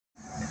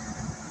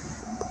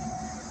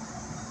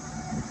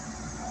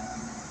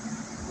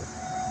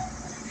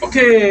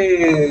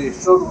Okay,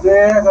 so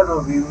today I'm gonna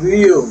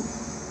review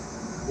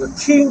the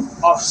King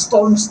of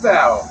Stone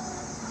Style,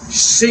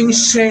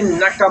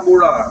 Shinsuke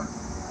Nakamura,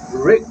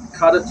 red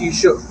color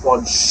t-shirt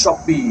from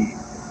Shopee,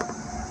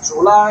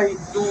 July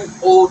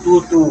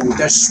 2022,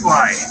 that's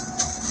right.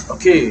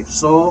 Okay,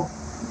 so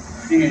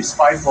this is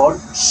 5 on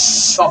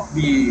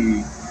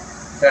Shopee,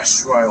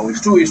 that's right,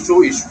 it's true, it's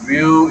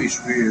real.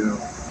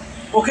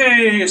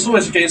 Okay, so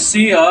as you can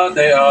see,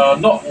 there are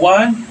not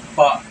one,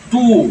 but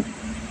two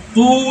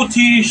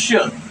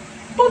t-shirts.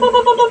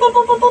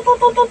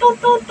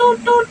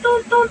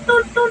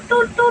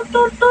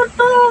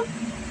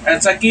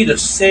 Exactly the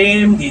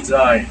same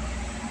design.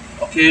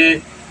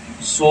 Okay,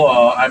 so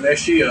I'm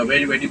actually a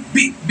very big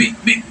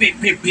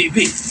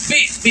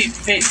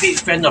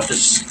fan of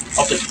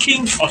the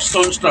King of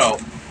Stone Style,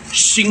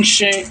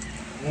 Shinsuke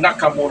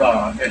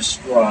Nakamura. That's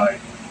right.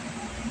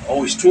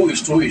 Oh, it's true,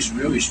 it's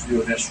real.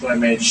 That's right,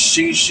 man.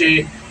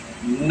 Shinsuke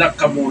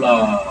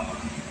Nakamura.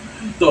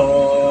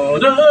 Da,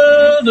 da,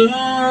 da,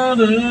 da,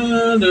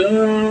 da,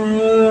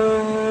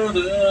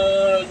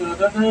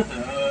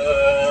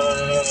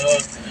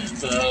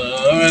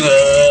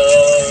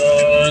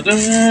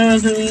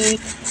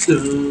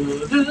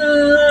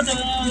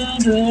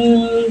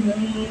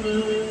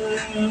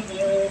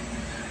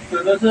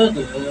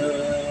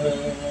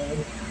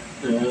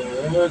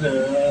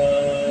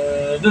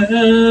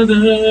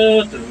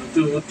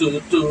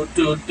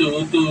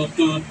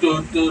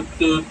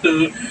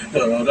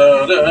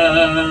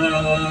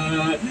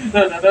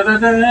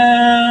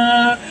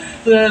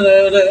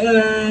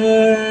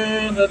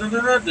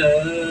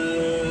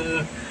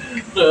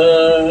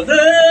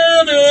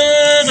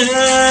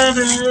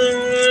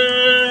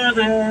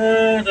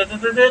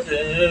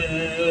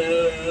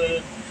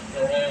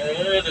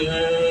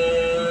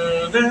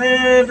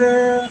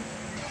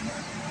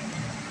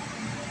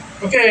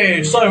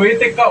 Okay, so I will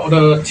take out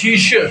the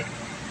t-shirt.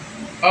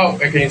 Oh,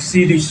 I can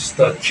see this is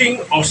the King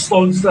of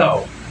Stone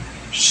Style,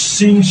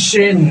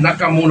 Shinsuke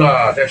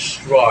Nakamura. That's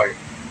right.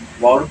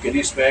 Wow, look at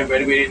this, man.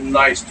 Very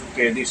nice. Look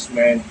at this,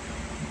 man.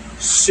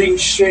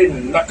 Shinsuke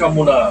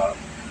Nakamura,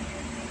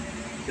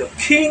 the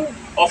King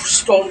of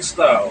Stone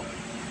Style.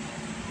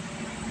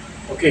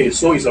 Okay,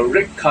 so it's a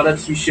red color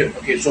t-shirt.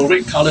 Okay, so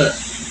red color.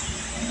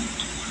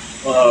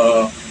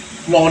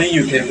 Not only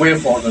you can wear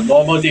for the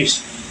normal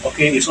days.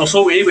 Okay, it's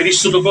also very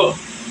suitable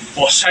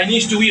for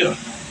Chinese New Year.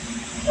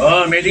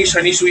 Many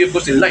Chinese New Year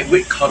because they like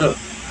red color.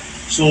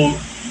 So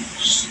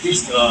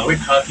this red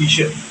color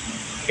t-shirt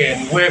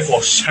can wear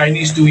for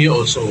Chinese New Year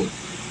also.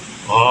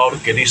 Oh,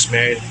 look at this,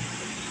 man.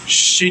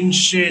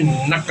 Shinsuke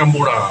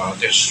Nakamura.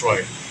 That's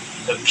right.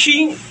 The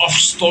King of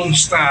Stone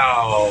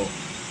Style.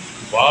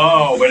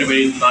 Wow,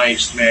 very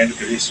nice, man.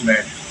 Look at this,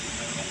 man.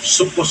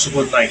 Super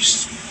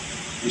nice.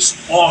 It's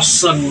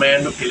awesome,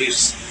 man. Look at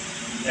this.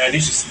 And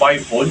this is buy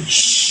from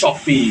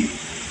Shopee.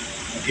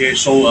 Okay,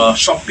 so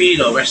Shopee,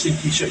 the wrestling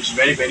t-shirt is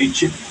very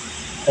cheap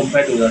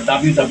compared to the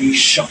WWE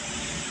shop.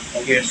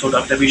 Okay, so the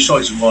WWE shop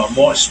is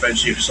more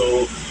expensive.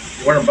 So if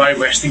you want to buy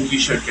wrestling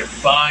t-shirt, you can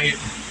buy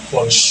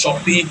from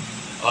Shopee.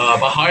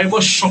 But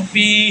however,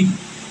 Shopee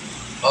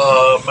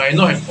might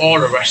not have all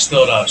the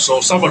wrestlers.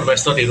 So some of the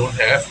wrestlers they don't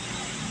have.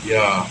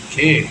 Yeah,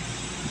 okay.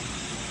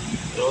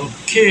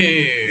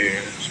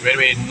 It's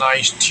very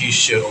nice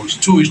t-shirt. Oh, it's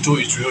true,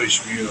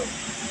 it's real.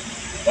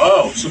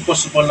 Wow,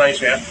 super nice,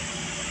 man.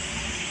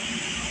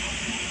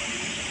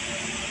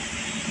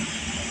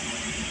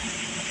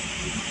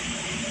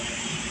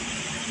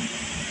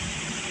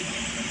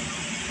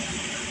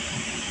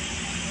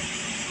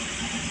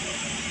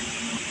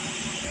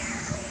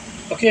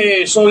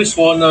 Okay, so it's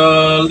for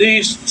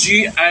this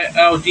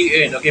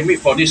GILDN. Okay, made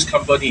for this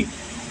company.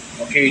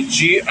 Okay,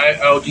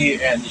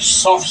 GILDN,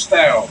 soft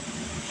style.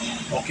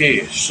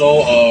 Okay,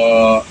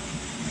 so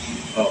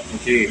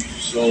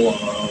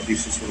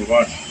this is the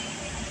one.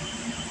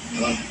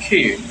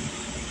 Okay,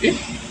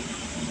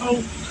 how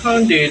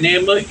come they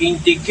never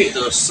indicate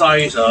the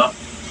size?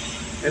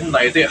 And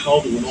like that,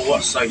 how do you know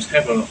what size?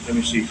 Have or not? Let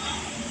me see.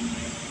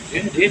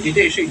 Did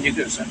they actually indicate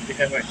the size? They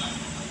have, right?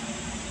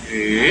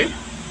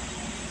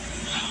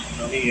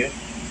 Okay.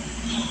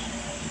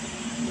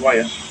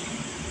 Why?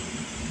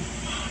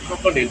 How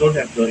come they don't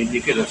have the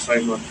indicator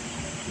size one?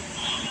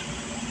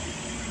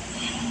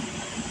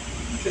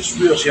 That's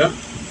weird, yeah.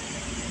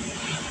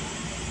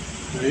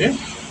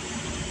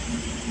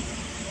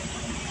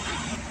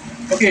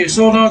 Okay,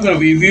 so now I'm gonna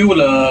review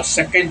the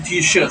second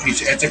t-shirt,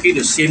 which is exactly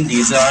the same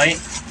design.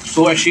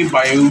 So actually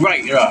by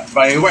right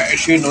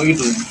actually no need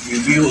to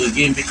review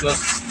again because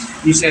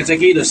it's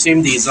exactly the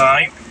same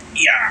design.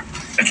 Yeah.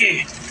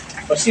 Okay.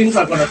 But since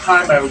I've got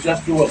time, I will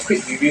just do a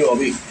quick review of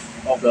it,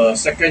 of the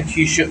second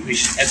t-shirt,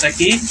 which is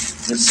exactly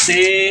the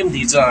same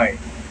design.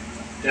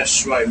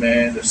 That's right,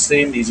 man, the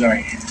same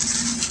design.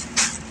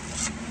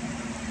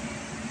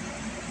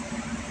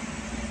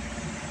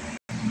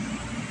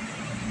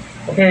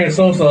 Okay,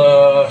 so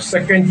the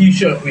second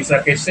t-shirt, which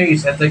I can say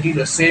is exactly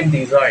the same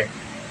design.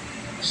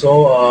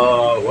 So,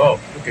 wow,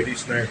 look at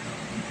this, man.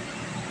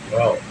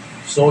 Wow,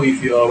 So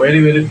if you are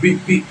very big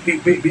fan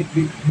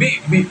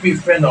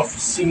of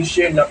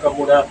Shinsuke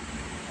Nakamura,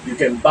 you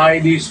can buy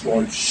this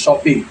on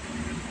Shopee.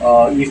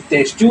 If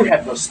they still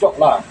have the stock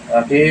lah,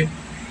 okay.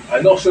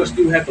 I'm not sure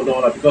still have or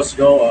not lah, because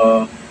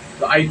the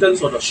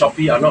items on the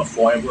Shopee are not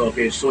forever.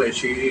 Okay, so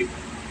actually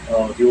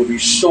they will be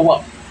show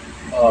up.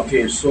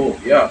 Okay, so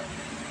yeah.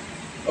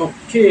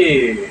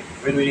 Okay,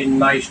 very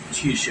nice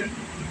T-shirt.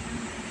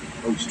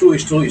 Oh, it's true,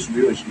 it's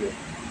real, it's real.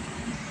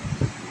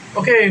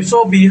 Okay,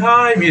 so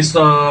behind is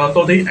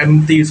totally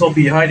empty. So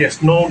behind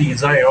there's no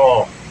design at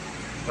all.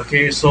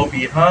 Okay, so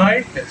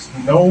behind there's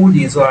no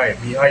design.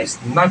 Behind is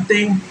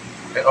nothing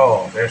at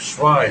all. That's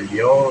right,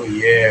 yo.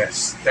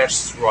 Yes,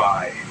 that's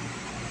right.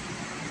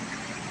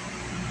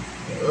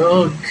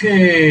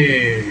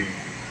 Okay.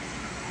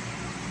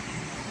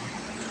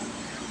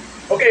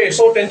 Okay,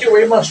 so thank you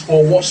very much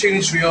for watching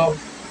this video.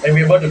 And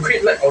remember to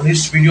click like on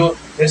this video,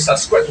 then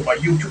subscribe to my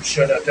YouTube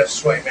channel.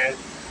 That's right, man.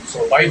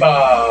 So bye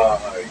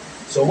bye.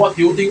 So what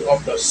do you think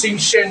of the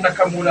Shinsuke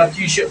Nakamura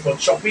T-shirt from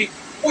Shopee?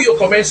 Put your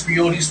comments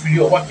below this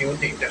video. What do you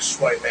think?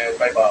 That's right, man.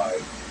 Bye bye.